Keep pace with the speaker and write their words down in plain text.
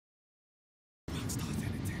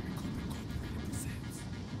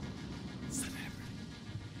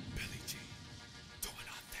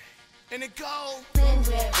And it go. When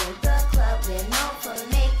we're in the club, we're known for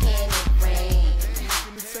making it rain.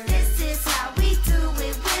 This is how we do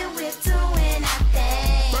it when we're doing our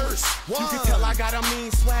thing. Verse 1. You can tell I got a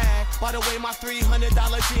mean swag by the way my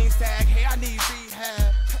 $300 jeans tag. Hey, I need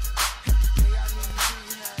rehab.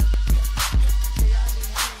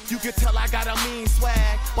 You can tell I got a mean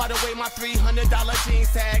swag by the way my $300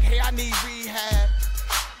 jeans tag. Hey, I need rehab.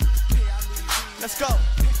 Let's go.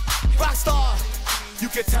 Rockstar. You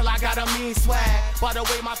can tell I got a mean swag by the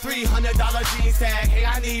way my $300 jeans tag. Hey,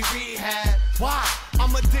 I need rehab. Why? I'm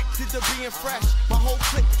addicted to being fresh. My whole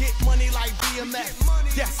clique get money like BMX.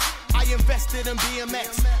 Yes, I invested in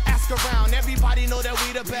BMX. Ask around, everybody know that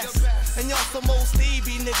we the best. And y'all some old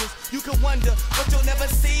Stevie niggas. You can wonder, but you'll never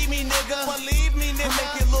see me, nigga. Believe me, nigga. I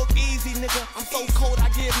make it look easy, nigga. I'm so cold, I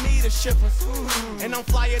give me the shivers. And I'm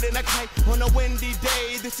flyer than a kite on a windy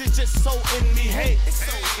day. This is just so in me, hey.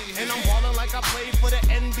 And I'm ballin' like I played for the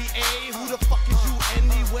NBA. Who the fuck is you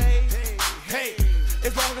anyway? Hey,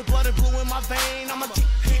 as long as blood is blue in my vein, I'ma keep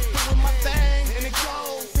doing my thing. And it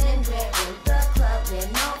goes. When we're in the club,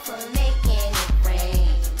 we're known for making it rain.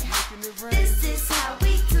 This is how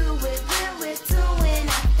we do it when we're doing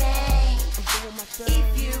our thing. If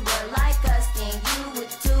you were like us, then you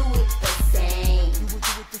would do it the same.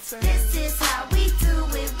 This is how we do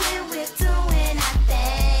it when we're doing our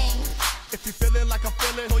thing. If you feeling like I'm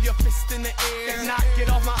feeling, hold your fist in the air. If not, get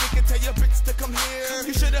off my dick and tell your bitch to come here.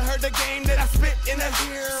 You should've heard the game that I spit in her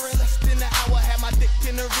ear. In less than an hour, had my dick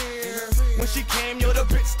in the rear. When she came, yo, the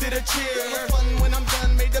bitch did a cheer. Fun when I'm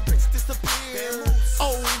done, made the bitch disappear.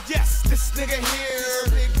 Oh yes, this nigga here.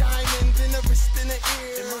 Big diamonds in the wrist in the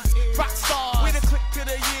ear. Rockstar, we the click of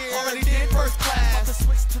the year. Already did first class, about to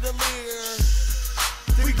switch to the leer.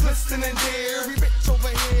 We glistening there, we rich over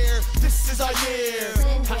here. This is our year.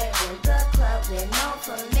 When we're in the club, we're known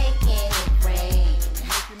for making it rain.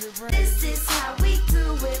 This is how we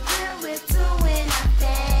do it when we're doing our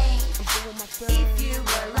thing. If you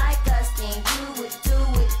were like us, then you would do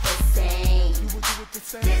it the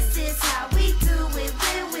same. This is how we do it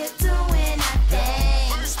when we're doing our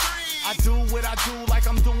thing. I do what I do like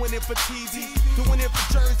I'm doing it for TV. Doing it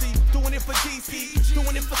for Jersey, doing it for DC.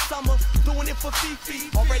 Doing it for summer, doing it for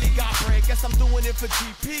Fifi. Already got bread, guess I'm doing it for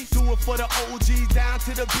GP. Do it for the OG down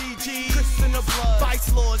to the BG. Chris in the blood,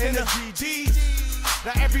 Vice Lords in the GGs.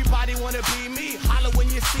 Now everybody wanna be me. Holler when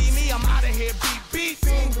you see me, I'm out of here, beat beat.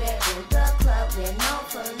 When we're in the club, we're known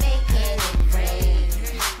for making it rain.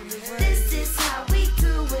 This is how we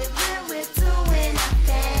do it when we're doing our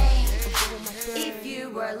thing. If you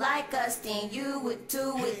were like us, then you would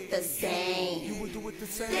do it the same.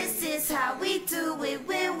 This is how we do it